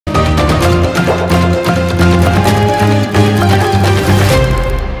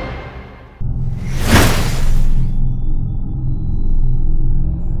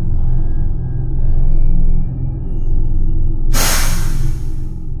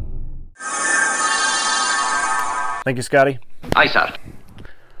Thank you, Scotty. Aye, sir.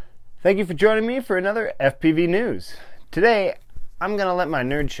 Thank you for joining me for another FPV News. Today, I'm going to let my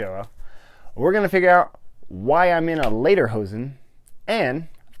nerd show up. We're going to figure out why I'm in a lederhosen, and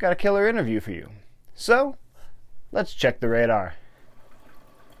I've got a killer interview for you. So, let's check the radar.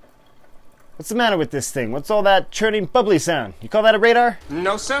 What's the matter with this thing? What's all that churning bubbly sound? You call that a radar?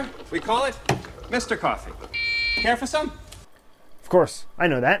 No, sir. We call it Mr. Coffee. Care for some? Of course, I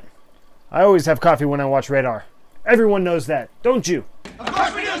know that. I always have coffee when I watch radar. Everyone knows that, don't you? Of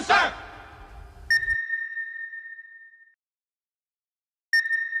course we do, sir!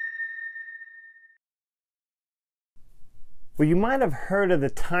 Well, you might have heard of the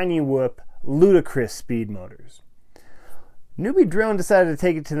tiny whoop ludicrous speed motors. Newbie Drone decided to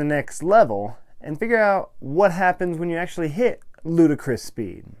take it to the next level and figure out what happens when you actually hit ludicrous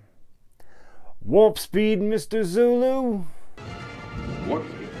speed. Warp speed, Mr. Zulu. Warp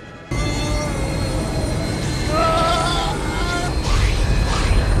speed.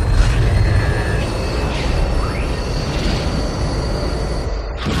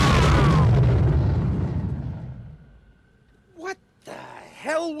 What the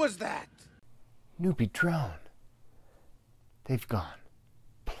hell was that? Newbie Drone. They've gone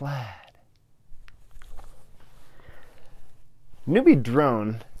plaid. Newbie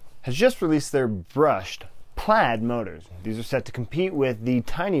Drone has just released their brushed plaid motors. These are set to compete with the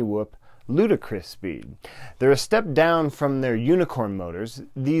tiny whoop ludicrous speed. They're a step down from their unicorn motors.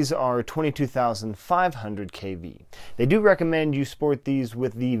 These are 22,500 kV. They do recommend you sport these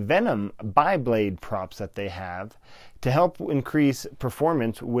with the Venom bi-blade props that they have to help increase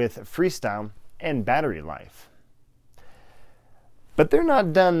performance with freestyle and battery life. But they're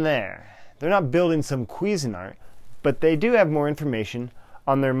not done there. They're not building some Cuisinart, but they do have more information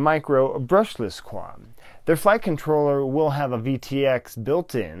on their micro brushless quad. Their flight controller will have a VTX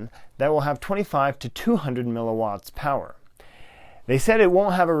built in that will have 25 to 200 milliwatts power. They said it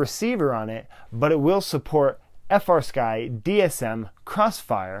won't have a receiver on it, but it will support FrSky, DSM,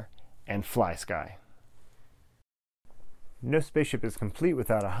 Crossfire, and FlySky. No spaceship is complete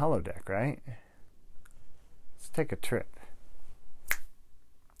without a holodeck, right? Let's take a trip.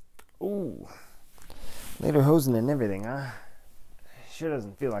 Ooh, lederhosen and everything, huh? Sure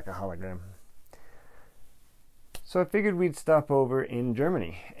doesn't feel like a hologram. So I figured we'd stop over in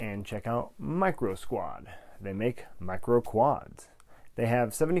Germany and check out Micro Squad. They make micro quads. They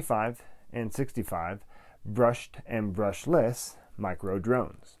have 75 and 65 brushed and brushless micro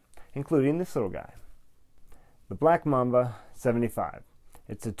drones, including this little guy. The Black Mamba 75.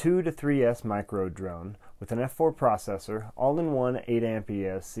 It's a 2 to 3S micro drone with an F4 processor, all-in-one 8 amp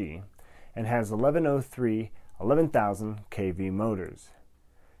ESC, and has 1103 11,000 kV motors.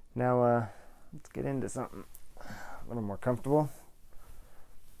 Now, let's get into something a little more comfortable.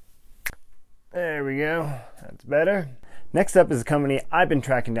 There we go. That's better. Next up is a company I've been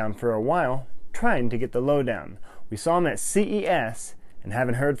tracking down for a while, trying to get the lowdown. We saw them at CES and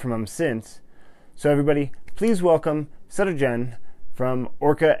haven't heard from them since. So everybody, please welcome Jen from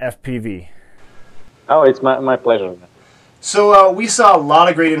Orqa FPV. Oh, it's my pleasure. So we saw a lot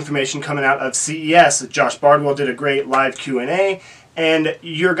of great information coming out of CES. Josh Bardwell did a great live Q&A, and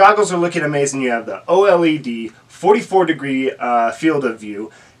your goggles are looking amazing. You have the OLED 44-degree field of view,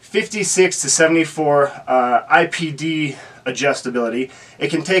 56 to 74 IPD adjustability.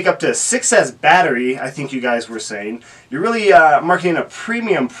 It can take up to 6S battery, I think you guys were saying. You're really marketing a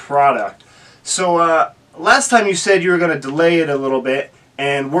premium product. So last time you said you were going to delay it a little bit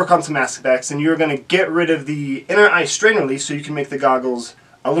and work on some aspects, and you're going to get rid of the inner eye strain release so you can make the goggles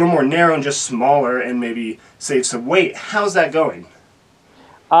a little more narrow and just smaller and maybe save some weight. How's that going?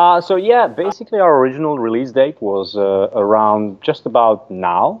 So yeah, basically our original release date was around just about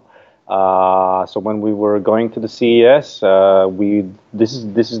now. So when we were going to the CES,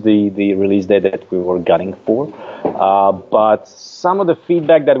 this is the release date that we were gunning for. But some of the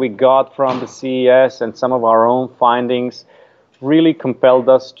feedback that we got from the CES and some of our own findings really compelled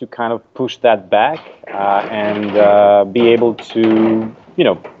us to kind of push that back and be able to,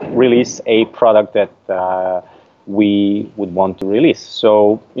 release a product that we would want to release.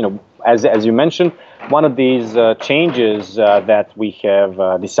 So, as you mentioned, one of these changes that we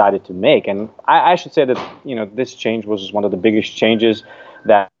have decided to make, and I should say that this change was one of the biggest changes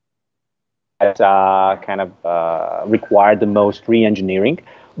that kind of required the most re-engineering,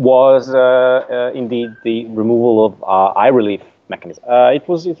 was indeed the removal of eye relief mechanism. It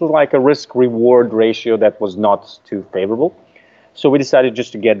was like a risk-reward ratio that was not too favorable. So we decided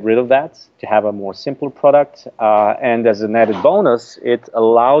just to get rid of that, to have a more simpler product, and as an added bonus, it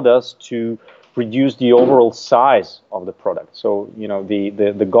allowed us to reduce the overall size of the product. So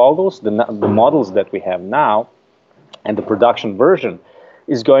the goggles, the models that we have now, and the production version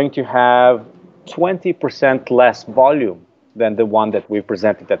is going to have 20% less volume than the one that we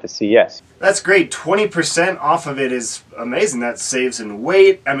presented at the CES. That's great. 20% off of it is amazing. That saves in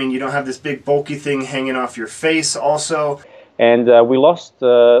weight. I mean, you don't have this big bulky thing hanging off your face also. And we lost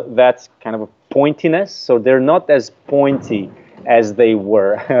that kind of a pointiness, so they're not as pointy as they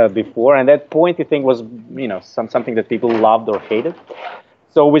were before. And that pointy thing was, you know, something that people loved or hated.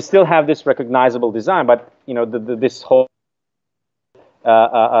 So we still have this recognizable design, but, you know, this whole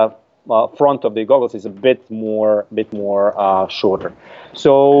front of the goggles is a bit more shorter.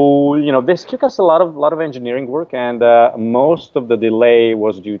 So, you know, this took us a lot of engineering work, and most of the delay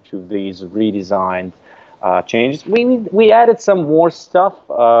was due to these redesigned changes. We added some more stuff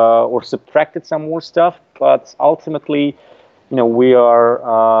or subtracted some more stuff, but ultimately, you know, we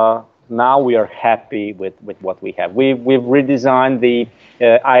are now we are happy with what we have. We've redesigned the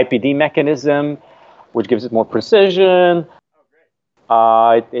IPD mechanism, which gives it more precision.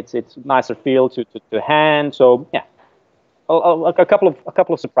 It's nicer feel to hand. So yeah, a couple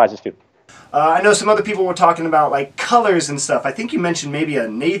of surprises too. I know some other people were talking about like colors and stuff. I think you mentioned maybe a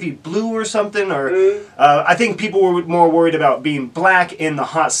navy blue or something, or I think people were more worried about being black in the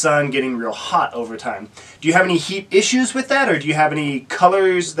hot sun, getting real hot over time. Do you have any heat issues with that, or do you have any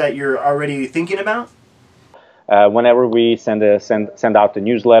colors that you're already thinking about? Whenever we send out the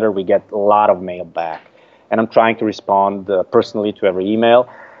newsletter, we get a lot of mail back, and I'm trying to respond personally to every email.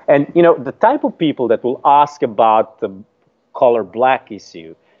 And you know, the type of people that will ask about the color black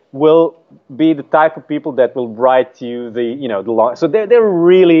issue will be the type of people that will write you the long. So they're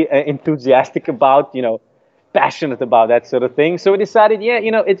really enthusiastic about, you know, passionate about that sort of thing. So we decided, yeah,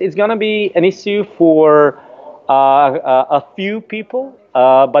 you know, it's going to be an issue for a few people,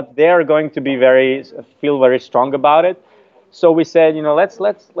 but they're going to be feel very strong about it. So we said, you know, let's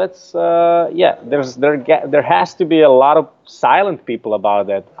yeah, there has to be a lot of silent people about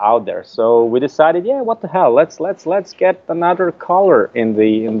that out there. So we decided, yeah, what the hell, let's get another color in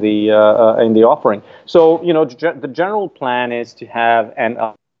the offering. So, you know, the general plan is to have an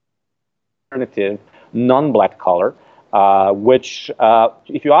alternative non-black color, which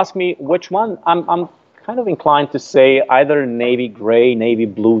if you ask me which one, I'm kind of inclined to say either navy gray, navy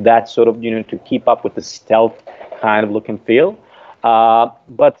blue, that sort of, you know, to keep up with the stealth kind of look and feel.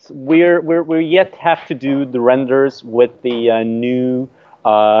 But we're yet have to do the renders with the new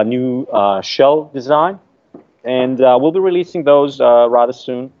shell design, and we'll be releasing those rather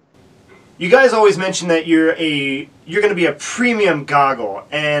soon. You guys always mention that you're going to be a premium goggle,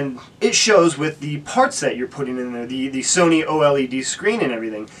 and it shows with the parts that you're putting in there, the Sony OLED screen and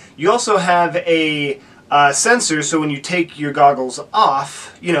everything. You also have a sensor, so when you take your goggles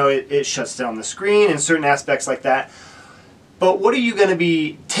off, you know, it shuts down the screen and certain aspects like that. But what are you going to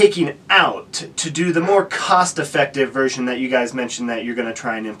be taking out to do the more cost-effective version that you guys mentioned that you're going to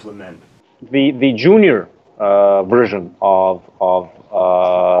try and implement? The junior version of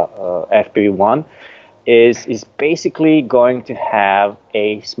FPV1 is basically going to have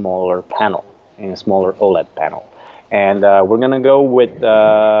a smaller panel, a smaller OLED panel. And we're going to go with,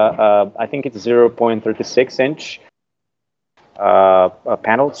 I think it's 0.36 inch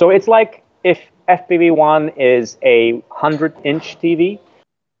panel. So it's like if FPV1 is a 100-inch TV,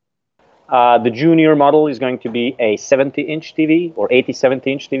 the junior model is going to be a 70-inch TV or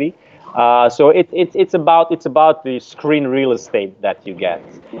 70-inch TV. So it's about the screen real estate that you get.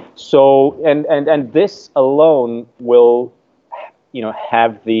 So and this alone will, you know,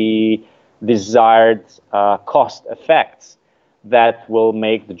 have the desired cost effects that will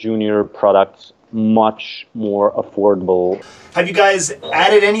make the junior product much more affordable. Have you guys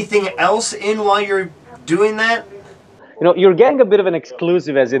added anything else in while you're doing that? You know, you're getting a bit of an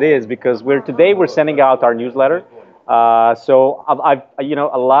exclusive as it is, because today we're sending out our newsletter. So I've you know,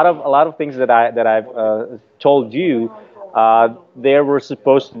 a lot of things that I've told you, they were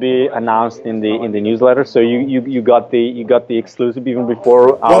supposed to be announced in the newsletter. So you got the exclusive even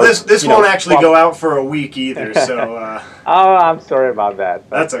before. Well, this won't actually go out for a week either. So. Oh, I'm sorry about that.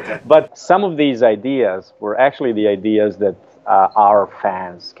 That's okay. But some of these ideas were actually the ideas that our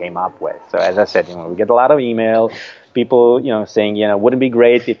fans came up with. So as I said, you know, we get a lot of email, people, you know, saying, you know, wouldn't it be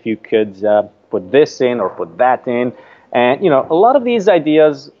great if you could put this in or put that in, and you know, a lot of these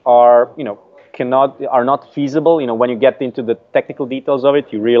ideas are, you know, are not feasible. You know, when you get into the technical details of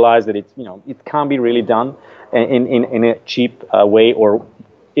it, you realize that it's, you know, it can't be really done in a cheap way, or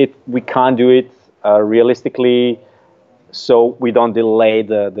we can't do it realistically, so we don't delay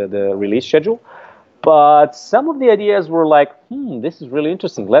the release schedule. But some of the ideas were like, this is really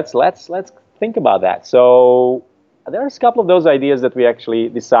interesting. Let's think about that. So there's a couple of those ideas that we actually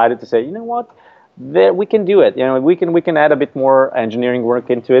decided to say, you know what, there we can do it. You know, we can add a bit more engineering work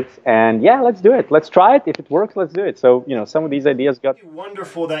into it, and yeah, let's do it. Let's try it. If it works, let's do it. So, you know, some of these ideas got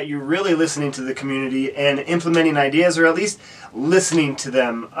wonderful that you're really listening to the community and implementing ideas, or at least listening to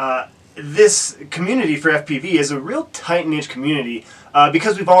them. This community for FPV is a real tight-knit community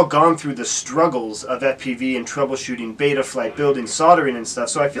because we've all gone through the struggles of FPV and troubleshooting, beta flight, building, soldering and stuff.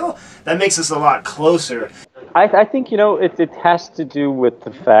 So I feel that makes us a lot closer. I think, you know, it has to do with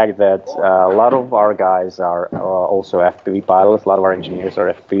the fact that a lot of our guys are also FPV pilots. A lot of our engineers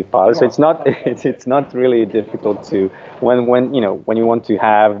are FPV pilots. So it's not really difficult to when you know, when you want to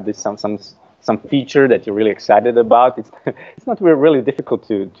have this some feature that you're really excited about. It's not really difficult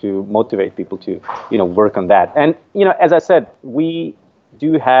to motivate people to, you know, work on that. And, you know, as I said, we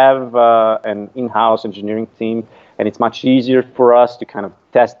do have an in-house engineering team, and it's much easier for us to kind of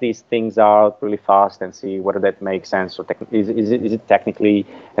test these things out really fast and see whether that makes sense or is it technically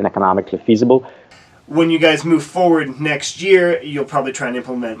and economically feasible. When you guys move forward next year, you'll probably try and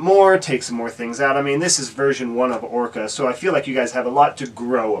implement more, take some more things out. I mean, this is version 1 of Orqa, so I feel like you guys have a lot to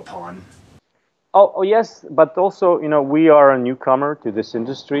grow upon. Oh yes, but also, you know, we are a newcomer to this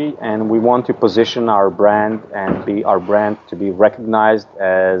industry, and we want to position our brand and our brand to be recognized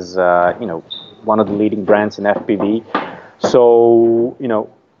as, you know, one of the leading brands in FPV. So, you know,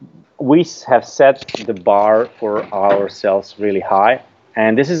 we have set the bar for ourselves really high,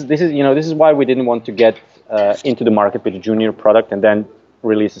 and this is you know, this is why we didn't want to get into the market with a junior product and then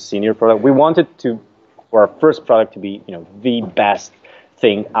release a senior product. We wanted for our first product to be, you know, the best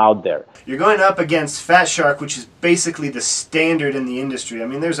thing out there. You're going up against Fat Shark, which is basically the standard in the industry. I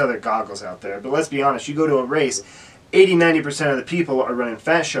mean, there's other goggles out there, but let's be honest, you go to a race, 80–90% of the people are running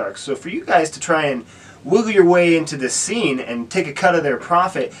Fat Sharks. So for you guys to try and wiggle your way into this scene and take a cut of their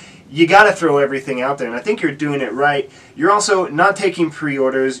profit, you got to throw everything out there, and I think you're doing it right. You're also not taking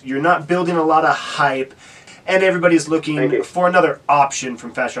pre-orders, you're not building a lot of hype, and everybody's looking for another option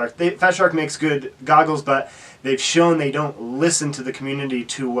from Fat Shark. Fat Shark makes good goggles, but they've shown they don't listen to the community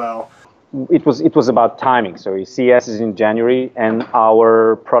too well. It was about timing. So CES is in January, and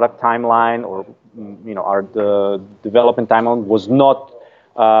our product timeline, or, you know, our development timeline was not,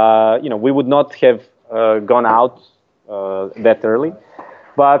 you know, we would not have gone out that early.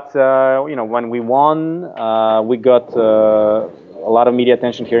 But you know, when we won, we got a lot of media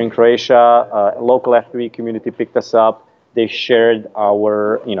attention here in Croatia. A local FPV community picked us up. They shared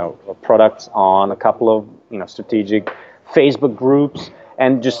our, you know, products on a couple of, you know, strategic Facebook groups,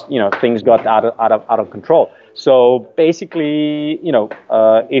 and just, you know, things got out of control. So basically, you know,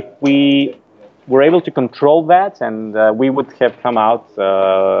 if we were able to control that, and we would have come out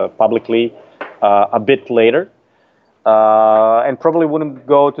publicly a bit later, and probably wouldn't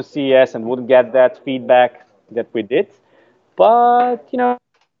go to CES and wouldn't get that feedback that we did. But, you know,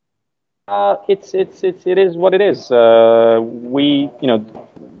 it is what it is. We, you know,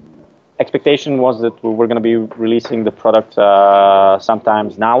 expectation was that we were going to be releasing the product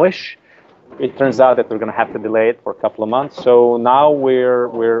sometimes nowish. It turns out that we're going to have to delay it for a couple of months. So now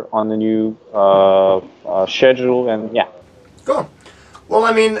we're on the new schedule, and yeah. Cool. Well,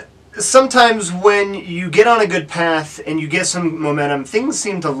 I mean, sometimes when you get on a good path and you get some momentum, things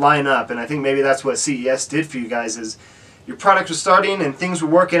seem to line up, and I think maybe that's what CES did for you guys. Is your product was starting and things were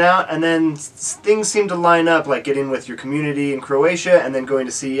working out, and then things seemed to line up, like getting with your community in Croatia and then going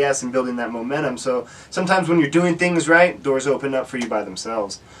to CES and building that momentum. So sometimes when you're doing things right, doors open up for you by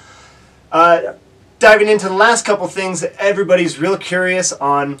themselves. Diving into the last couple things, everybody's real curious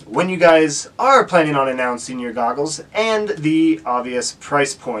on when you guys are planning on announcing your goggles and the obvious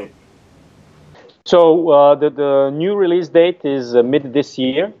price point. So the new release date is mid this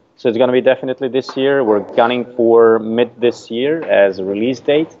year. So it's going to be definitely this year. We're gunning for mid this year as a release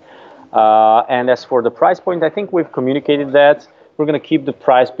date. And as for the price point, I think we've communicated that we're going to keep the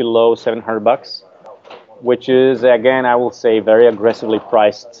price below $700, which is, again, I will say, very aggressively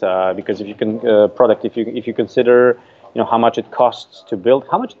priced. Because if you can if you consider, you know, how much it costs to build,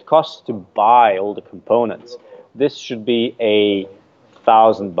 how much it costs to buy all the components, this should be a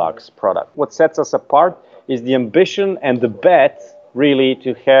 $1,000 product. What sets us apart is the ambition and the bet, really,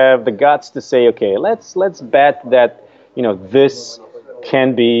 to have the guts to say, okay, let's bet that, you know, this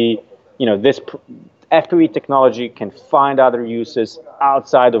can be, you know, this FPV technology can find other uses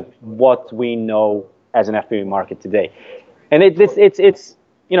outside of what we know as an FPV market today. And it's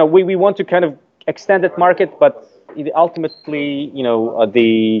you know, we want to kind of extend that market, but ultimately, you know,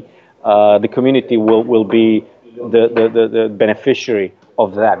 the community will be the beneficiary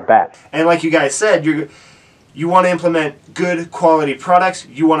of that bet. And like you guys said, you want to implement good quality products.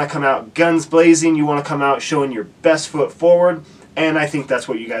 You want to come out guns blazing. You want to come out showing your best foot forward. And I think that's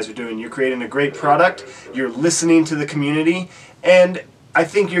what you guys are doing. You're creating a great product, you're listening to the community, and I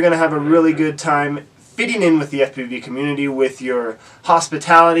think you're going to have a really good time fitting in with the FPV community with your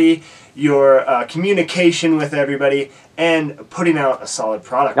hospitality, your communication with everybody, and putting out a solid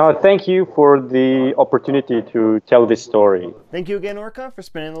product. No, thank you for the opportunity to tell this story. Thank you again, Orqa, for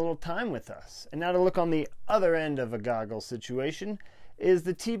spending a little time with us. And now to look on the other end of a goggle situation is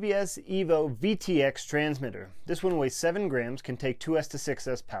the TBS Evo VTX transmitter. This one weighs 7 grams, can take 2S to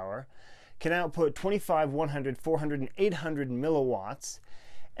 6S power, can output 25, 100, 400, and 800 milliwatts.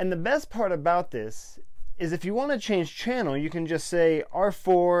 And the best part about this is if you want to change channel, you can just say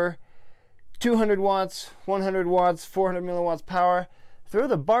R4, 200 watts, 100 watts, 400 milliwatts power, throw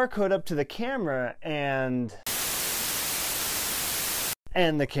the barcode up to the camera, and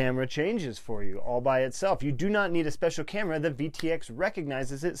the camera changes for you all by itself. You do not need a special camera. The VTX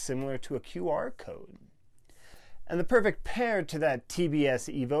recognizes it similar to a QR code. And the perfect pair to that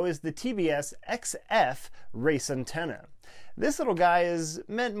TBS Evo is the TBS XF race antenna. This little guy is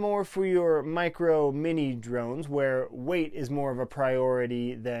meant more for your micro mini drones where weight is more of a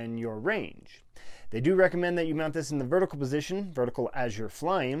priority than your range. They do recommend that you mount this in the vertical position, vertical as you're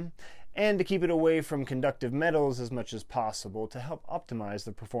flying, and to keep it away from conductive metals as much as possible to help optimize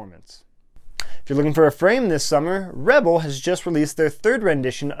the performance. If you're looking for a frame this summer, Rebel has just released their 3rd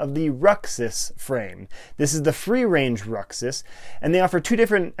rendition of the Ruxus frame. This is the free-range Ruxus, and they offer 2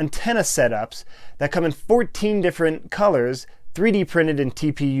 different antenna setups that come in 14 different colors, 3D printed in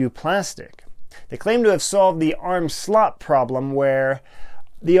TPU plastic. They claim to have solved the arm slot problem where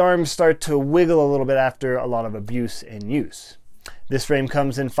the arms start to wiggle a little bit after a lot of abuse and use. This frame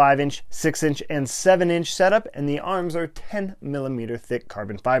comes in 5-inch, 6-inch, and 7-inch setup, and the arms are 10mm thick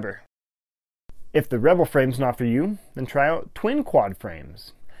carbon fiber. If the Rebel frame's not for you, then try out twin quad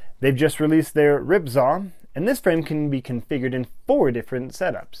frames. They've just released their Ripsaw, and this frame can be configured in 4 different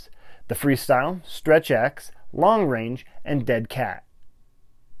setups: the Freestyle, Stretch X, Long Range, and Dead Cat.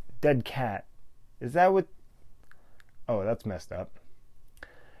 Dead Cat. Is that what? Oh, that's messed up.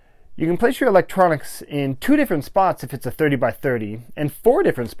 You can place your electronics in 2 different spots if it's a 30x30, and 4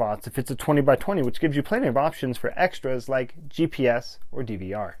 different spots if it's a 20x20, which gives you plenty of options for extras like GPS or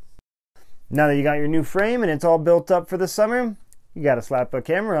DVR. Now that you got your new frame and it's all built up for the summer, you gotta slap a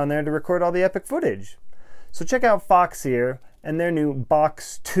camera on there to record all the epic footage. So check out Foxeer and their new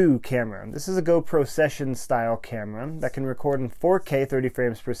Box 2 camera. This is a GoPro session style camera that can record in 4K 30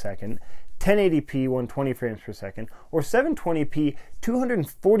 frames per second, 1080p 120 frames per second, or 720p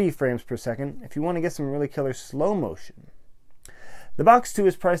 240 frames per second if you want to get some really killer slow motion. The Box 2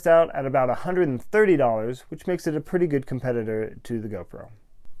 is priced out at about $130, which makes it a pretty good competitor to the GoPro.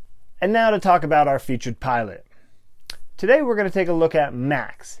 And now to talk about our featured pilot. Today we're going to take a look at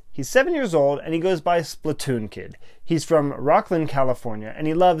Max. He's 7 years old and he goes by Splatoon Kid. He's from Rockland, California, and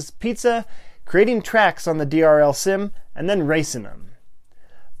he loves pizza, creating tracks on the DRL sim, and then racing them.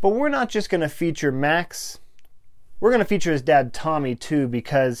 But we're not just going to feature Max. We're going to feature his dad Tommy too,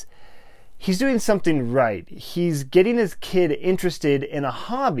 because he's doing something right. He's getting his kid interested in a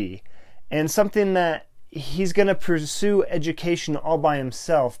hobby and something that he's going to pursue education all by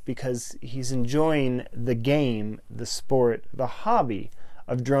himself because he's enjoying the game, the sport, the hobby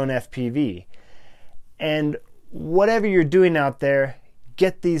of drone FPV. And whatever you're doing out there,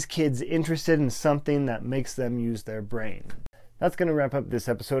 get these kids interested in something that makes them use their brain. That's going to wrap up this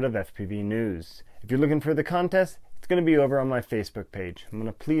episode of FPV News. If you're looking for the contest, it's going to be over on my Facebook page. I'm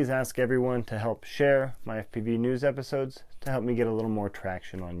going to please ask everyone to help share my FPV News episodes to help me get a little more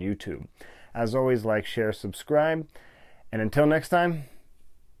traction on YouTube. As always, like, share, subscribe, and until next time,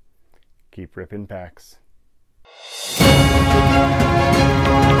 keep ripping packs.